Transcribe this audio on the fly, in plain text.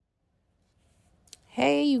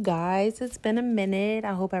Hey, you guys, it's been a minute.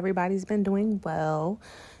 I hope everybody's been doing well.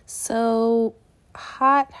 So,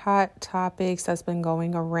 hot topics that's been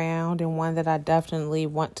going around, and one that I definitely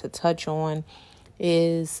want to touch on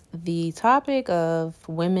is the topic of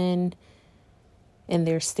women and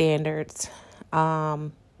their standards,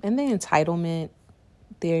 and the entitlement,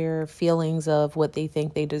 their feelings of what they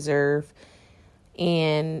think they deserve,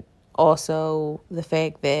 and also the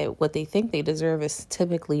fact that what they think they deserve is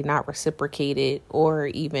typically not reciprocated or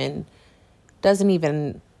even doesn't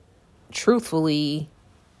even truthfully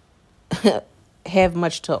have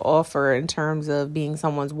much to offer in terms of being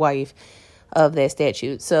someone's wife of that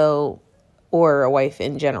statute. So, or a wife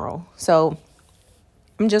in general. So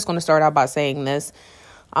I'm just going to start out by saying this.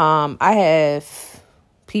 I have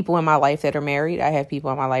people in my life that are married. I have people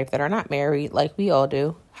in my life that are not married, like we all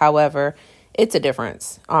do. However, it's a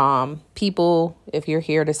difference. People, if you're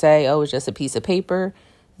here to say, oh, it's just a piece of paper,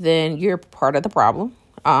 then you're part of the problem.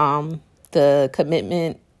 The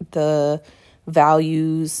commitment, the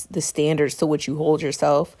values, the standards to which you hold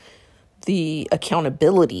yourself, the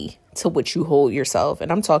accountability to which you hold yourself.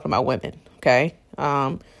 And I'm talking about women, okay?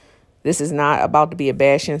 This is not about to be a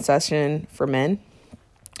bashing session for men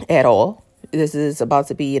at all. This is about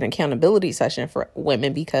to be an accountability session for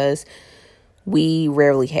women because we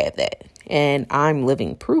rarely have that. And I'm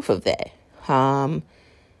living proof of that.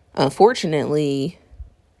 Unfortunately,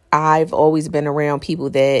 I've always been around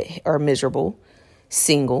people that are miserable,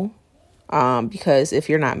 single, because if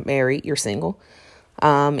you're not married, you're single.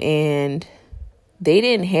 And they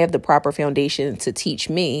didn't have the proper foundation to teach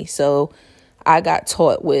me. So I got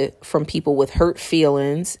taught from people with hurt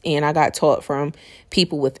feelings, and I got taught from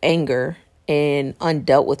people with anger and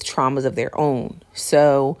undealt with traumas of their own.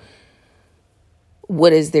 So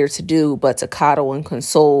what is there to do but to coddle and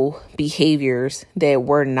console behaviors that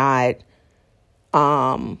were not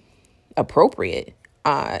appropriate?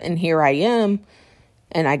 And here I am,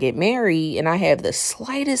 and I get married, and I have the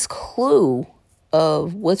slightest clue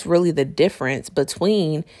of what's really the difference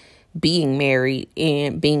between being married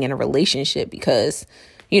and being in a relationship, because,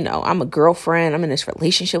 I'm a girlfriend. I'm in this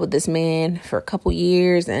relationship with this man for a couple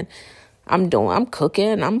years, and I'm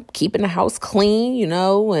cooking, I'm keeping the house clean,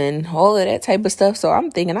 and all of that type of stuff. So I'm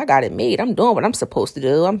thinking I got it made. I'm doing what I'm supposed to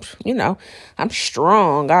do. I'm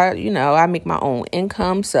strong. I make my own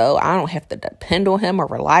income, so I don't have to depend on him or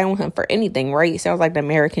rely on him for anything, right? It sounds like the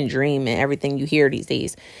American dream and everything you hear these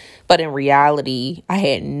days. But in reality, I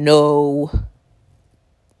had no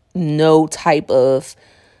type of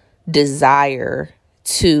desire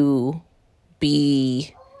to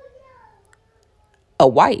be a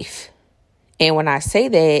wife. And when I say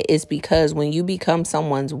that, it's because when you become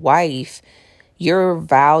someone's wife, your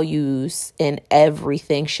values and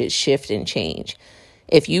everything should shift and change.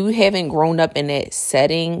 If you haven't grown up in that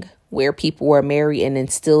setting where people are married and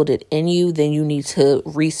instilled it in you, then you need to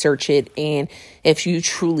research it. And if you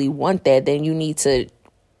truly want that, then you need to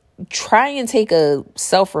try and take a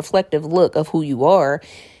self-reflective look of who you are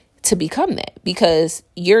to become that, because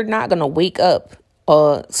you're not going to wake up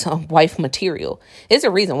some wife material. There's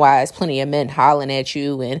a reason why there's plenty of men hollering at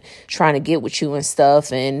you and trying to get with you and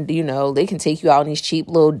stuff. And, they can take you out on these cheap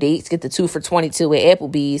little dates, get the 2 for $22 at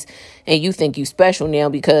Applebee's, and you think you special now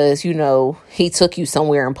because, he took you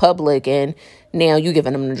somewhere in public and now you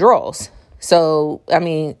giving them the draws. So, how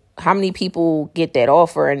many people get that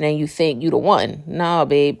offer and then you think you the one? No,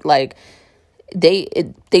 babe, like they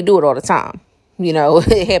do it all the time.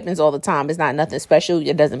 It happens all the time. It's not nothing special.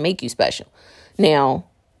 It doesn't make you special. Now,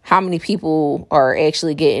 how many people are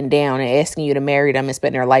actually getting down and asking you to marry them and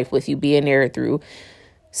spend their life with you, being there through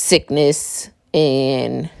sickness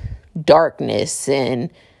and darkness and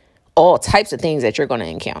all types of things that you're going to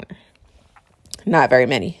encounter? Not very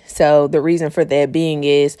many. So the reason for that being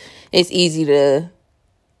is it's easy to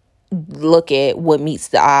look at what meets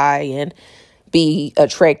the eye and be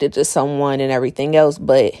attracted to someone and everything else,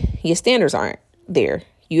 but your standards aren't there.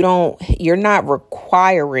 You're not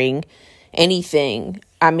requiring anything.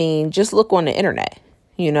 Just look on the internet.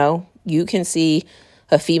 You can see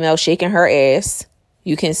a female shaking her ass.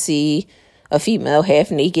 You can see a female half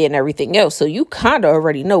naked and everything else. So you kind of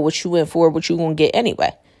already know what you in for, what you gonna get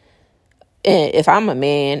anyway. And if I'm a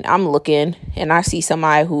man, I'm looking and I see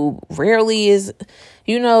somebody who rarely is,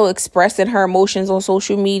 expressing her emotions on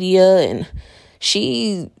social media, and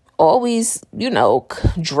she always,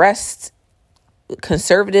 dressed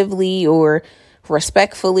conservatively or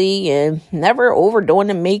respectfully and never overdoing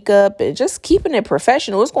the makeup and just keeping it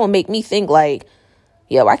professional, it's going to make me think like,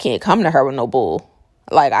 yo, I can't come to her with no bull.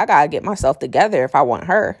 Like, I got to get myself together if I want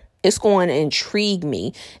her. It's going to intrigue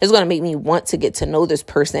me. It's going to make me want to get to know this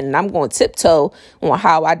person. And I'm going to tiptoe on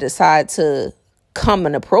how I decide to come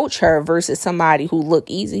and approach her versus somebody who look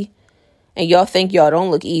easy. And y'all think y'all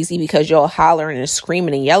don't look easy because y'all hollering and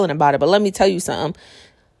screaming and yelling about it. But let me tell you something.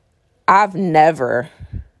 I've never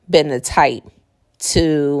been the type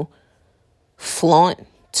to flaunt,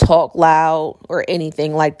 talk loud, or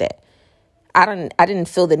anything like that. I didn't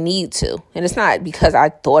feel the need to. And it's not because I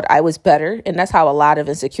thought I was better. And that's how a lot of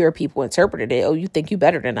insecure people interpreted it. Oh, you think you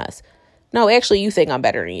better than us. No, actually, you think I'm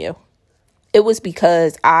better than you. It was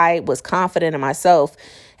because I was confident in myself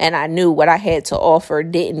and I knew what I had to offer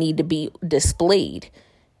didn't need to be displayed.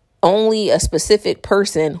 Only a specific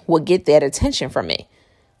person would get that attention from me.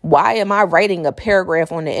 Why am I writing a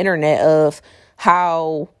paragraph on the internet of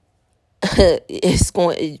how it's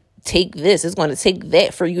going to take this, it's going to take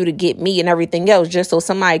that for you to get me and everything else, just so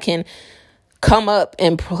somebody can come up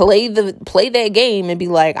and play that game and be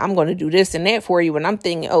like, I'm going to do this and that for you. And I'm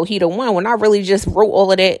thinking, oh, he the one, when I really just wrote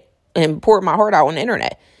all of that and poured my heart out on the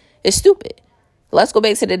internet. It's stupid. Let's go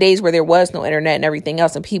back to the days where there was no internet and everything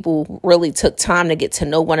else, and people really took time to get to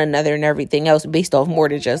know one another and everything else based off more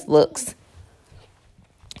than just looks.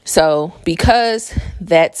 So because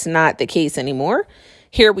that's not the case anymore,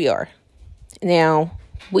 here we are. Now,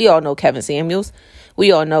 we all know Kevin Samuels.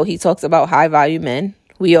 We all know he talks about high value men.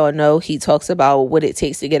 We all know he talks about what it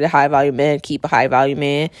takes to get a high value man, keep a high value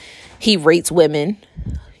man. He rates women,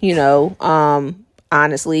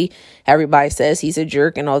 honestly, everybody says he's a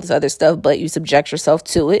jerk and all this other stuff, but you subject yourself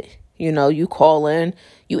to it. You call in,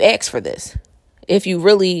 you ask for this. If you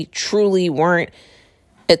really, truly weren't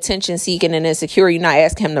attention seeking and insecure, you're not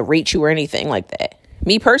asking him to rate you or anything like that.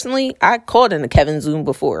 Me personally, I called into Kevin Zoom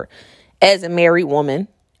before as a married woman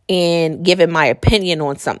and given my opinion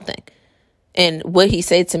on something. And what he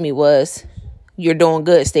said to me was, you're doing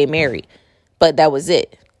good, stay married. But that was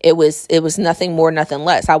it. It was nothing more, nothing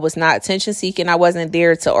less. I was not attention seeking. I wasn't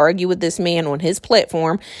there to argue with this man on his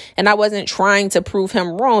platform. And I wasn't trying to prove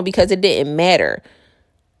him wrong because it didn't matter.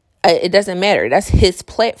 It doesn't matter. That's his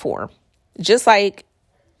platform. Just like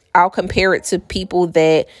I'll compare it to people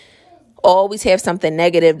that always have something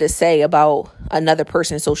negative to say about another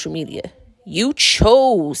person's social media. You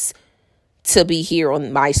chose to be here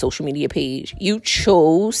on my social media page. You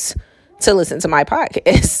chose to listen to my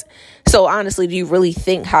podcast. So honestly, do you really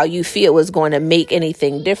think how you feel is going to make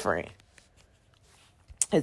anything different?